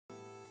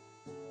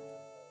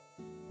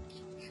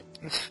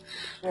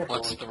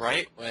What's the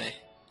right way?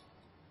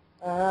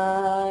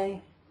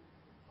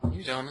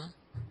 You don't know?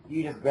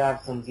 You just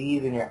grab some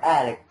Z's in your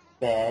attic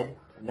bed.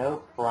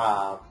 No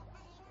prob.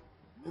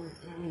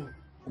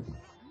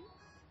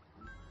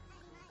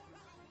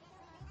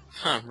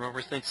 Huh,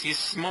 Rover thinks he's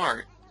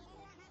smart.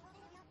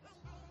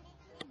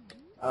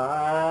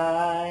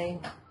 I...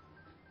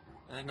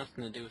 That had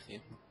nothing to do with you.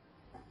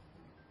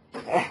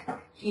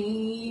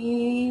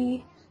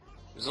 He...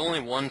 There's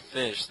only one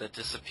fish that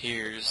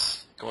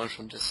disappears going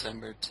from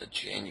December to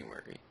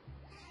January.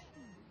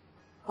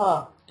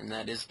 Huh. And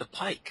that is the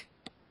pike.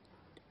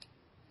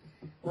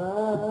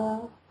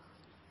 Uh...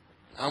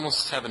 I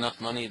almost have enough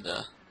money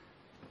to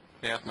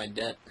pay off my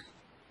debt.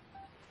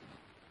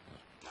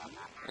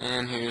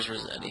 And here's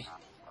Rossetti.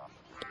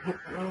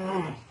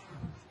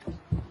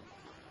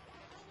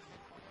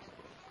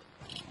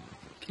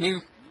 Can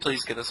you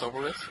please get this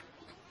over with?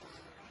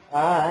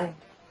 I...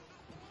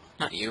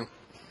 Not you.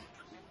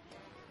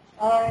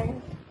 I...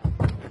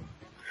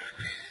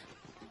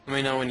 Let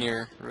me know when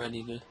you're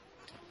ready to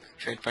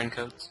trade friend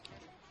codes.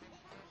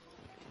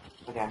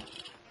 Okay.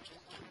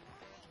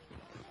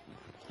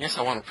 Yes,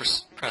 I want to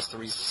press the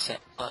reset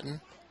button.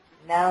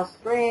 Now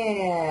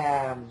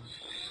scram!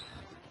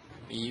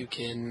 Are you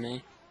kidding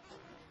me?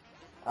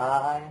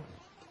 I...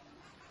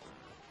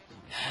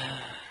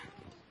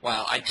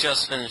 Wow, I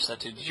just finished that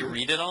too. Did you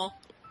read it all?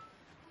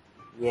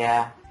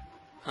 Yeah.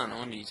 Huh, no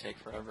wonder you take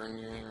forever in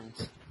your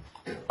errands.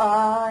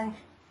 I...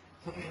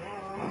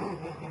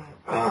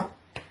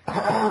 I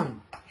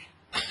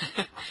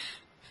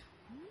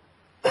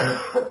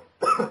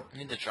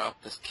need to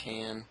drop this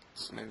can,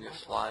 so maybe a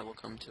fly will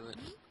come to it.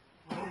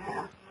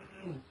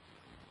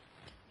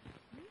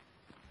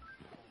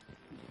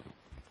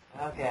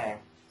 Okay,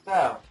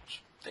 so...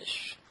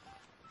 Fish.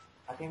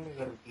 I think we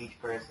go to the beach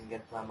first and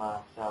get some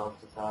shells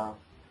to sell.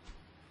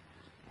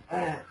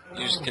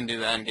 You just can do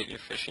that and get your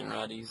fishing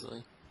rod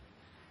easily.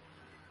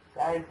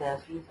 Sorry,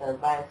 Dust, she says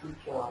buy a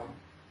seashore.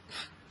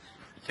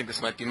 I think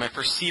this might be my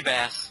first sea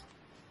bass.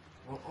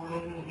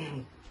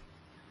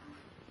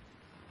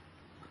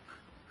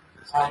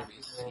 It's gotta be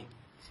a sea.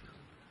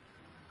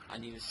 I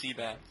need a sea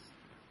bass.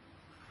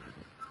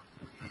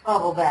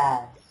 Bubble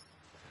bass.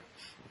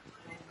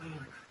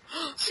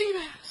 Sea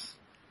bass!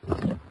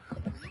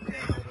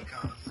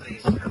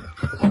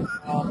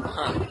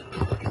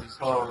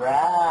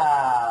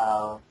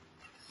 Corral.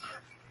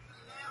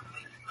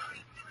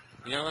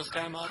 You know this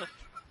guy, Mata?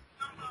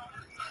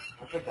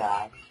 What's a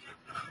guy?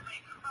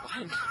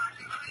 What?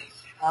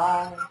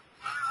 Hi.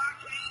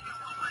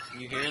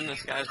 You hearing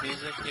this guy's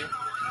music here?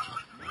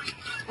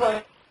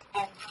 What?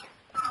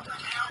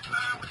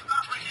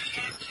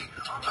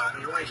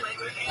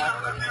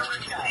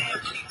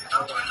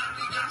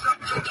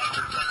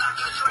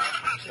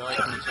 So I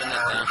can turn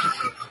that down.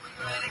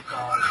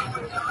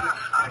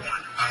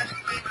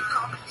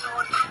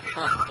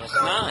 Huh, guess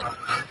not.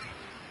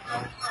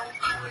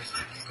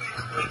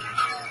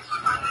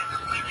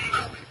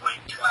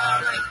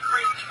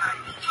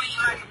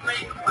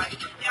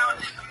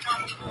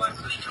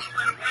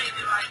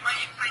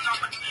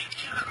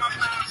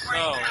 So,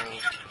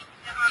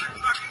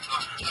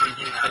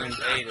 he's been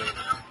invaded.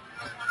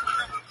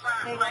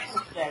 Hey, wait a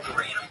second.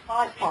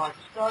 Hot pots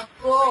are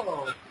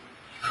full.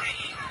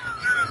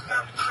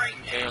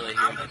 Barely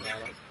hear the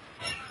battle.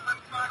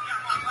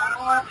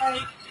 Hi.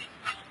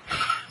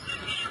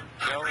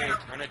 Joey,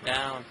 turn it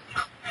down.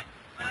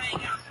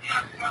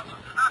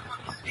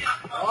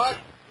 What?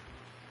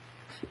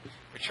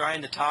 We're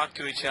trying to talk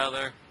to each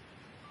other.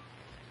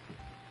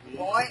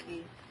 What?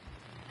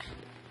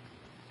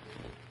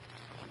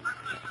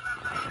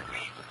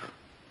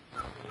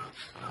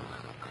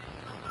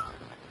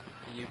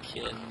 Are you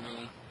kidding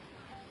me?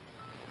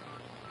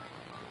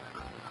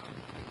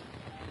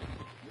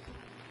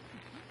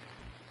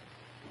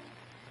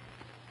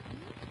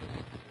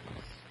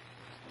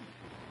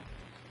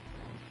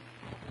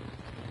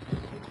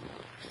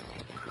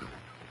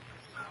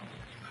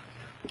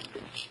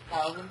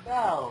 $1,000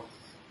 bells.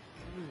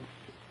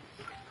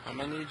 How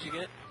many did you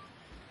get?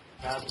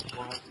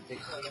 1,460.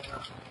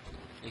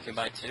 You can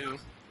buy 2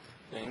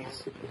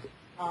 things.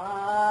 I...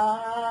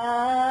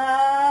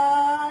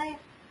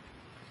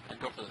 I'd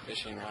go for the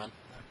fishing rod.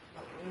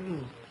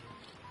 I'm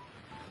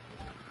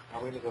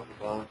gonna go for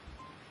both.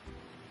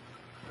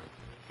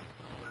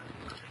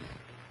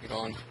 You're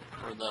going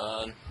for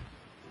the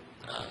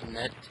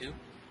net too?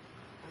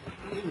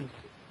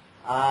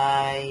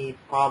 I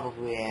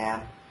probably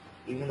am.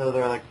 Even though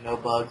there are like no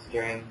bugs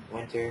during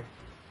winter.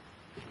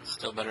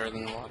 Still better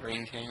than the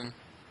watering can.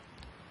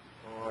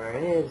 Or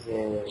is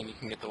it? And you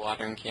can get the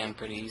watering can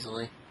pretty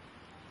easily.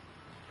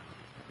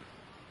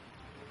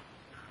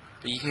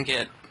 But you can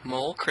get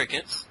mole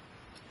crickets.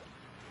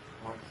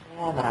 Or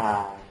can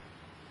I?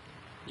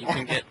 You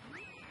can get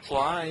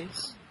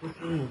flies.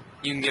 You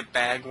can get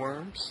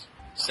bagworms,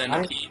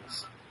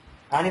 centipedes,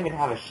 I don't even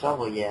have a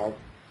shovel yet.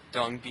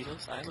 dung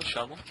beetles. I have a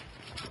shovel.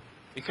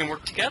 We can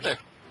work together.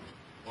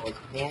 Or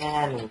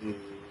can we?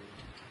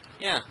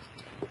 Yeah.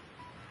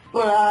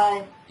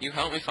 But You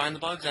help me find the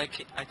bugs. I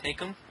take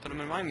them, put them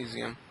in my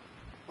museum.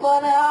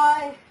 But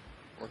I...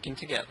 Working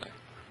together.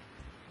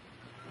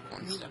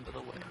 One step of the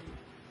way.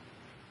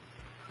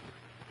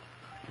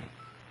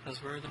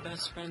 Because we're the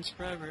best friends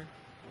forever.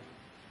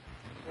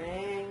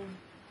 Thing.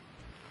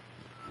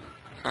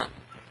 Huh.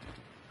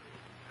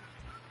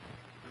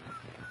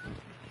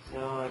 So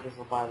I guess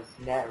I'll buy this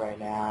net right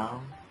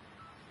now.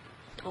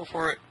 Go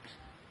for it.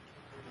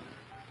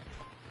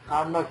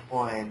 Comic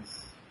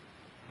points.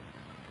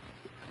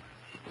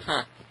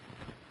 Huh.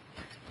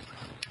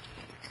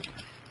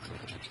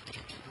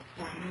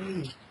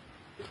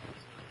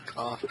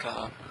 Cough,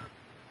 cough.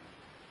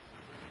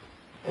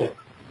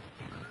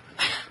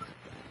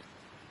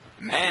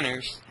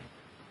 Manners.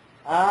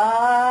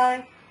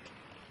 I...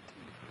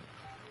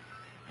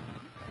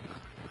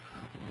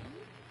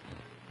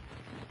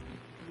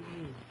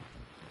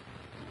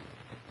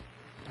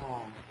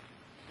 Oh.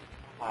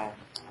 Bye.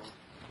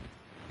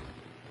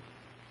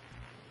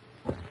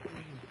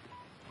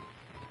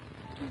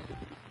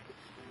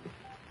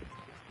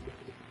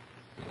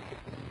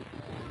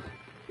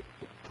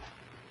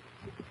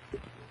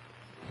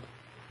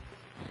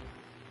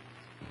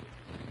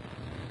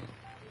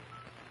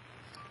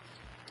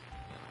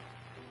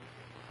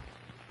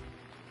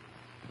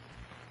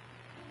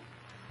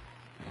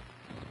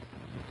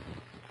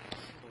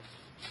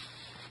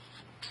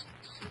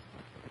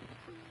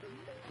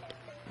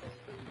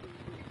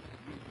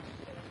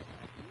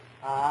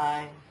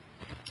 I...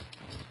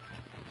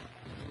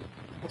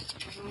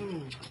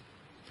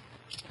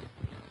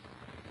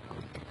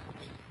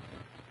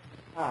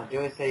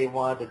 Joey said he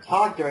wanted to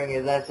talk during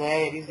his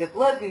essay, and he's just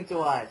listening to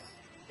us.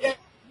 Yeah,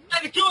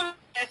 I'm doing an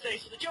essay,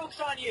 so the joke's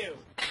on you.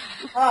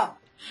 Huh.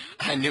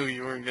 I knew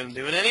you weren't going to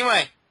do it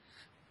anyway.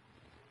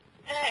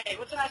 Hey,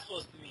 what's that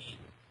supposed to mean?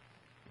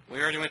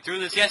 We already went through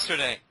this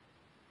yesterday.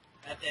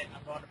 That's it.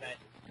 I'm going to bed.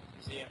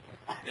 See ya.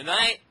 Good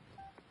night.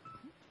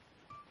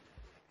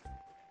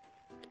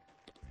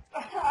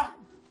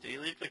 Did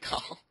you leave the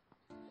call?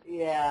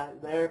 Yeah,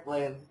 the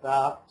airplane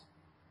stopped.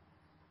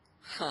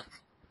 Huh.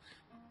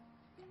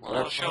 Well,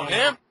 that'll show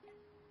him.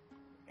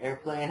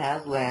 Airplane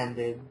has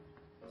landed.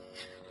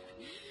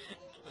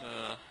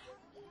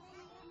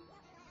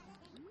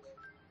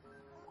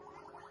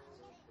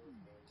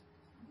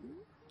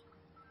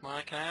 Well,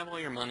 can I have all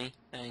your money?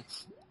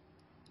 Thanks.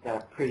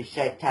 Got a pretty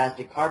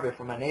shite-tastic carpet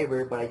from my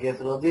neighbor, but I guess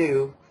it'll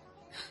do.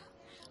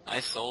 I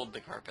sold the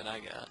carpet I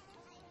got.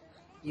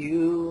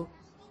 You...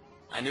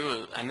 I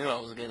knew I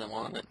was gonna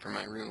want it for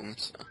my room,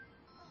 so.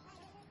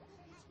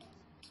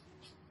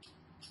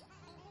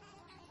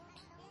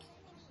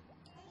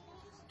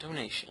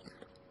 Donation.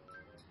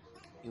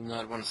 You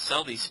not want to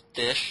sell these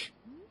fish,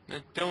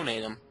 then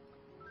donate them.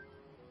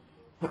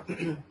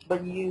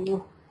 but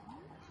you...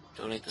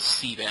 Donate the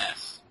sea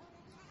bass.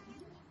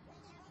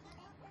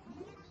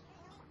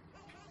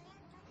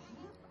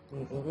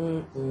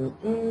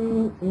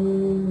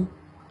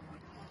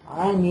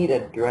 I need a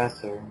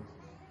dresser.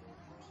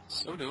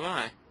 So do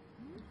I.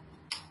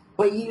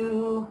 But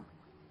you...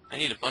 I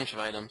need a bunch of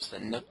items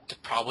that Nook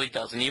probably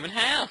doesn't even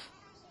have.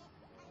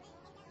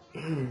 I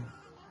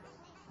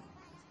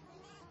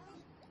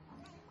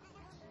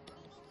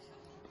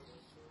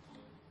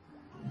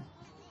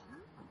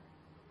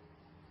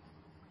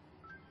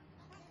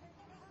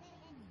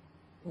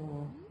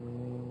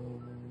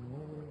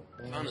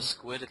found a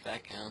squid if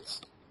that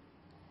counts.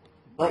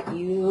 But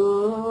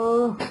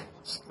you...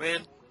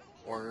 Squid.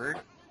 Word.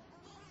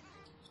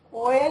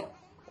 Squid?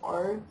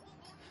 Or...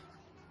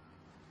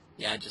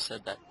 Yeah, I just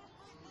said that.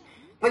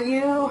 But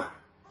you...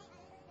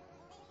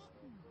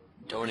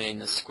 Donating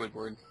the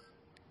Squidward.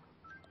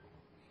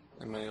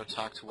 I'm gonna go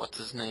talk to what's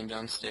his name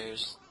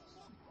downstairs.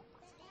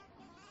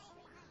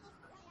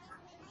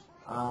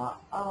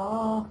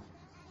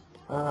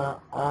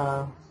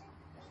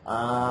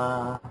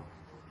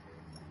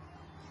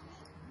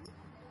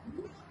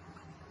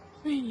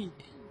 Whee!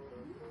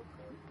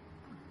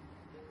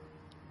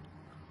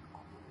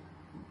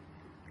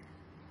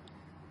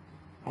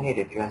 I need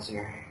a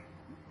dresser.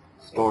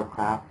 Store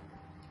crap.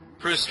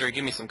 Brewster,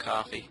 give me some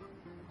coffee.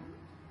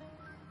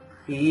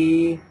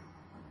 He...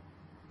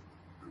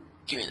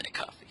 Give me that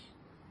coffee.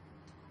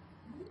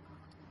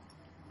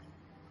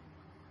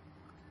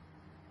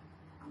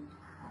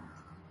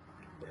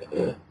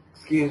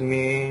 Excuse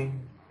me.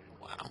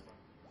 Wow.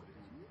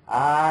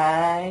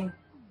 I...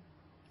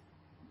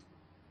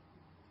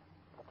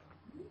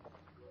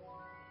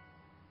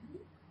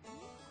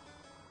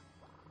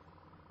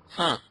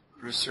 Huh.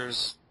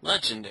 Brewster's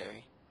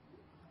legendary.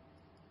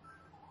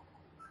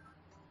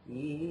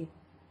 He...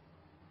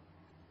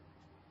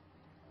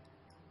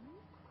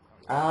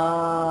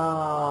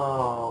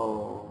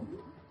 Oh...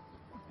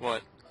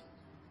 What?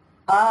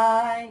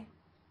 I...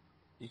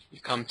 You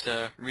come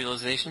to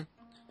realization?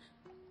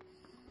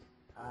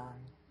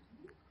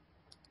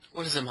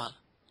 What is it, Mata?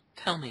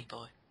 Tell me,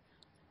 boy.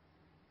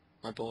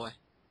 My boy.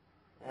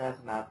 That's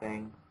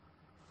nothing.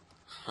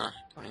 Huh.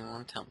 Don't even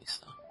want to tell me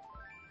stuff.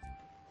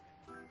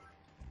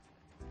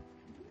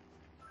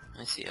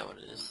 I see how it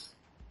is.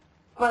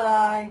 But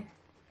I...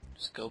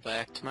 Just go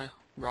back to my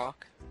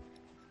rock.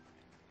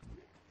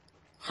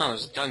 Huh,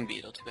 there's a dung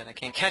beetle. Too bad I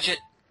can't catch it.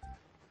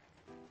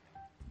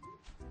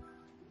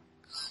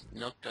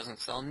 Nook doesn't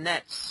sell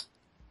nets.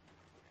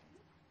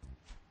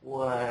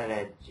 What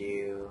a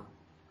Jew.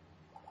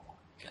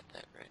 Got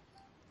that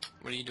right.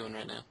 What are you doing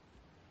right now?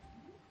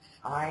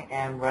 I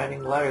am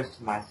writing letters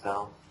to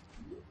myself.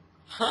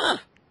 Huh!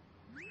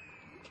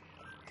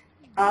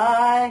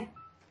 I...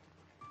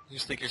 You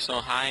just think you're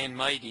so high and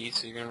mighty,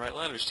 so you're gonna write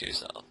letters to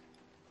yourself.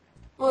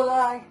 But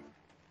I...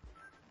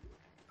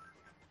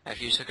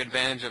 After you took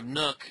advantage of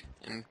Nook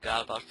and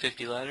got about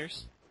 50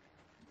 letters?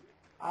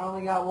 I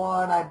only got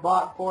one. I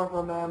bought 4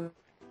 from him.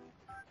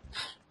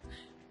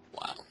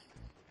 Wow.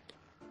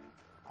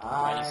 Why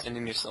are you I...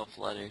 sending yourself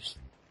letters?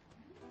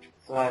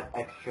 So I have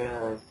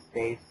extra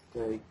space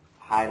to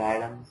hide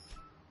items.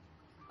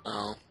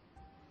 Oh.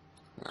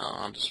 No,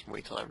 I'll just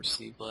wait till I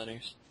receive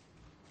letters.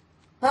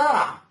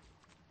 Huh!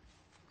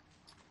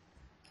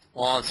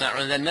 Well, it's not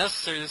really that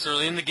necessary this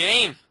early in the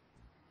game.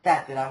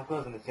 That's it, I'm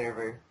closing the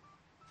server.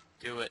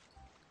 Do it.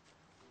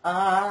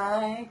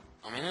 I...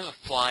 I mean, there's a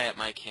fly at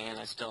my can.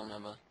 I still don't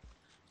have a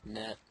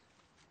net.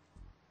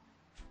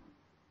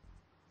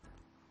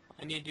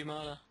 I need you,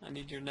 Mata. I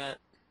need your net.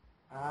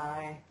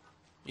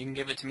 You can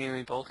give it to me and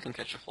we both can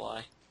catch a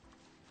fly.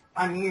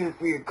 I'm here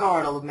for your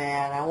card, old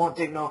man. I won't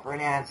take no for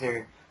an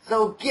answer.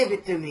 So give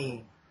it to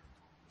me.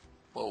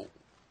 Whoa.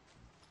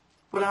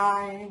 But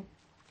I...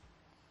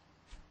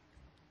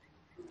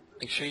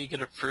 Make sure you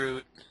get a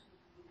fruit.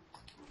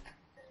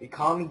 You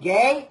call me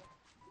gay?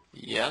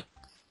 Yep.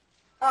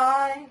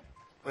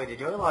 Wait, did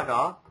you log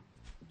off?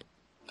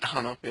 I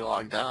don't know if we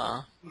logged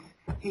off.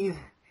 He's...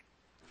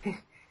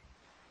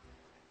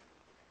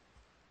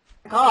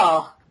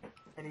 Call!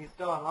 And he's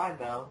still online,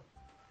 though.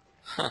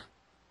 Huh.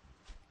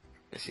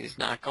 Guess he's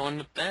not going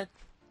to bed.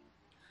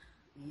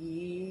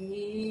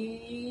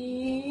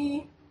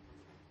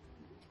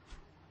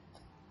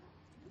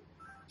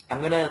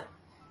 I'm gonna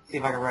see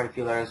if I can write a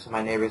few letters to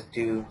my neighbors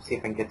to see if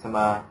I can get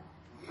some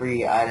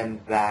free items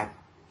back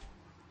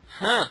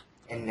Huh.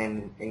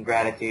 in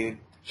gratitude.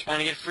 Trying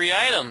to get free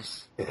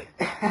items.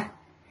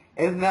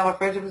 Isn't that what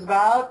friendship is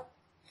about?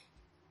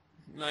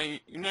 No,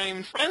 you're not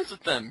even friends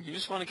with them. You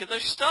just want to get their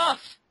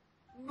stuff.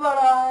 But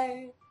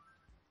I...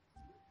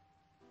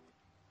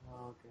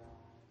 Oh, God.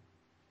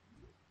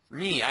 For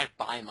me, I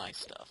buy my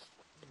stuff.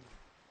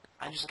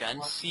 I just got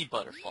in sea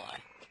butterfly.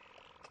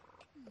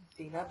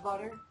 Sea nut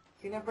butter?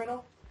 Sea nut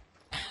brittle?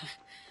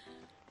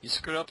 You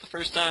screwed up the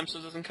first time, so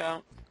it doesn't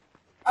count.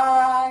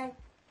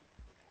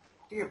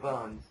 Dear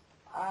Bones,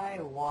 I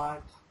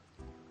want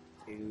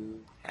to...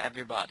 Have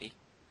your body.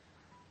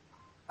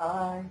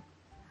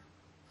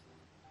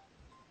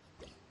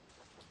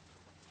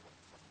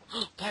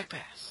 Black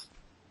bass.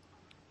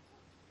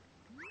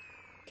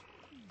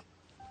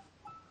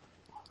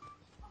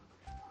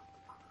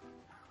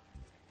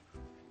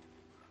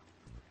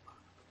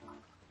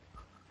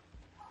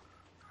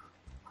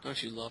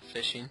 Don't you love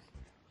fishing?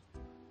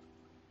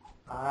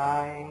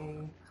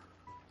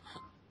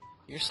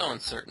 You're so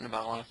uncertain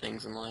about a lot of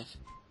things in life.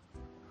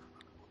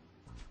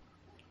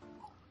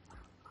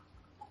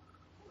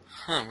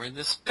 Huh, where'd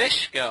this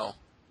fish go?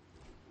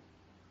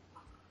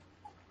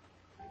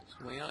 It's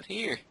way out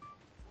here.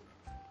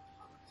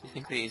 Do you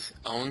think that he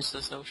owns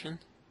this ocean?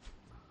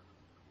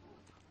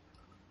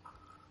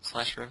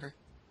 / river?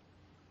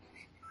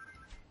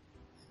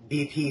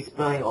 BP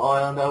spilling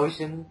oil in the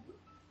ocean?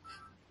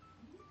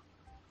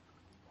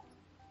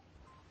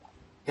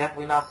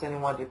 Definitely not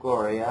sending one to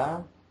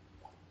Gloria.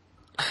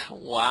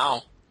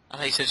 Wow. I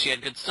thought you said she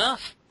had good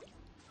stuff.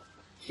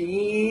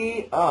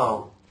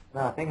 Oh.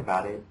 No, think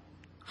about it.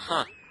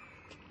 Huh.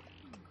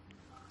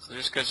 So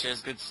just because she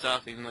has good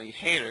stuff, even though you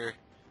hate her, you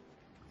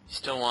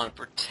still want to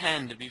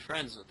pretend to be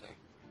friends with her.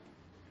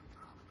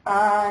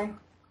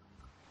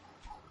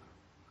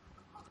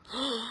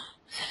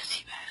 Is that a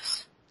sea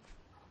bass?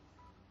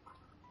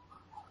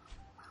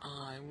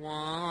 I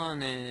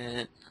want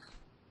it.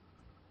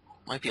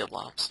 Might be a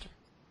lobster.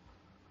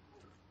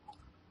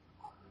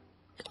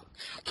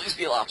 Please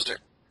be a lobster.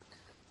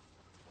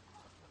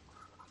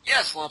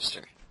 Yes,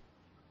 lobster.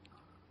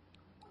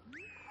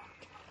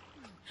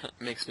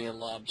 Makes me a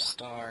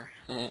lobstar.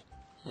 Not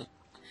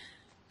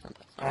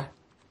that funny.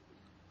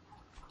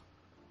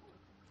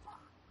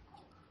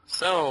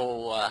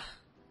 So,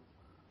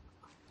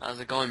 how's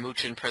it going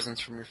mooching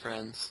presents from your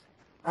friends?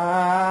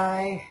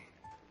 Have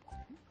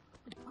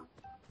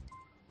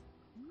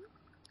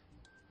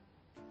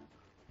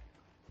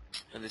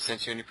Have they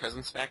sent you any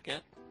presents back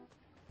yet?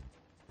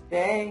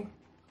 They.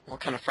 What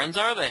kind of friends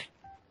are they?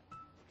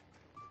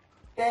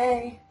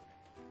 They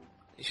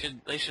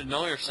should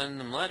know you're sending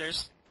them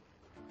letters.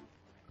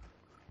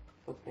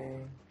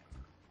 Okay.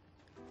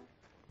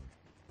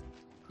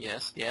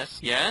 Yes, yes,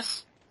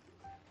 yes?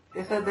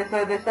 They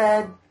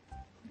said.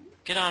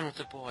 Get on with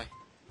it, boy.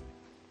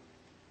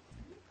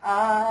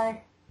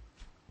 I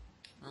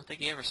don't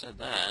think he ever said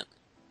that.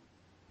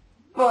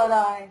 But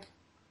I...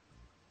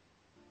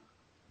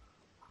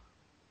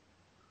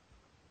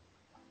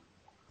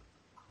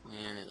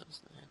 Yeah, I knew that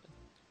was gonna happen.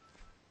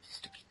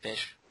 Stupid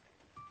fish.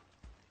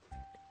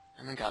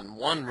 I haven't gotten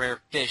one rare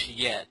fish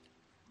yet.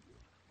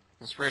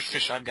 The most rare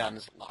fish I've gotten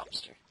is a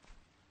lobster.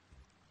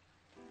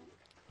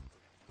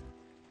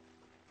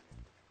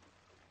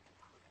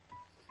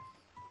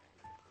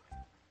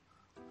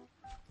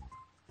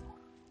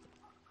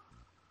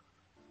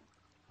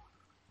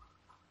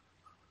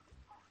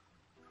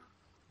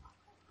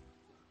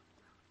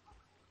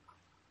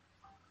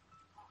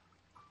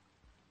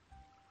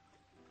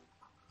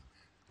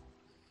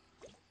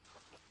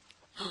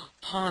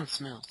 Pond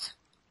smells.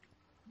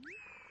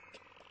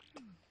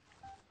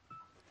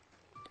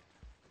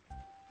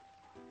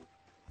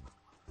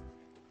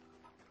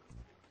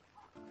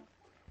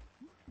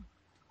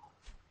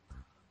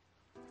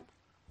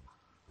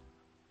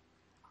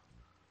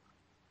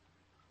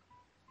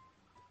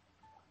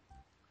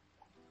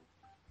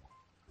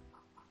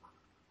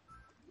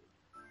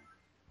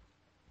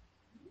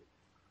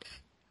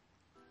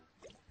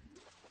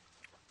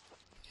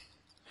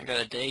 I got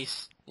a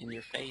dace in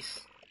your face.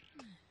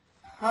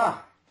 Huh.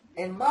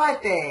 In my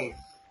face!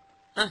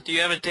 Huh? Do you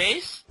have a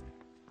dace?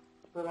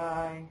 But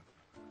I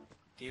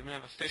Do you even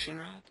have a fishing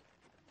rod?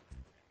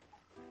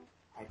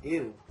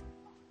 do.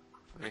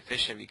 How many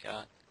fish have you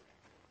got?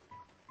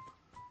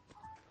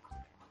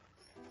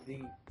 Zero.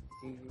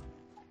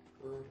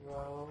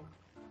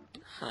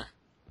 Huh.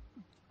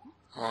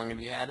 How long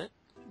have you had it?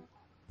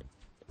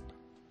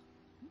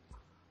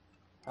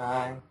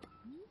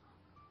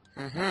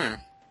 Mm-hmm.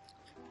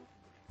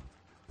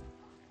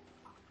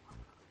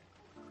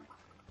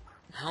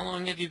 How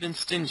long have you been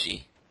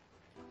stingy?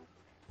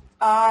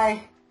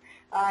 I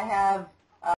have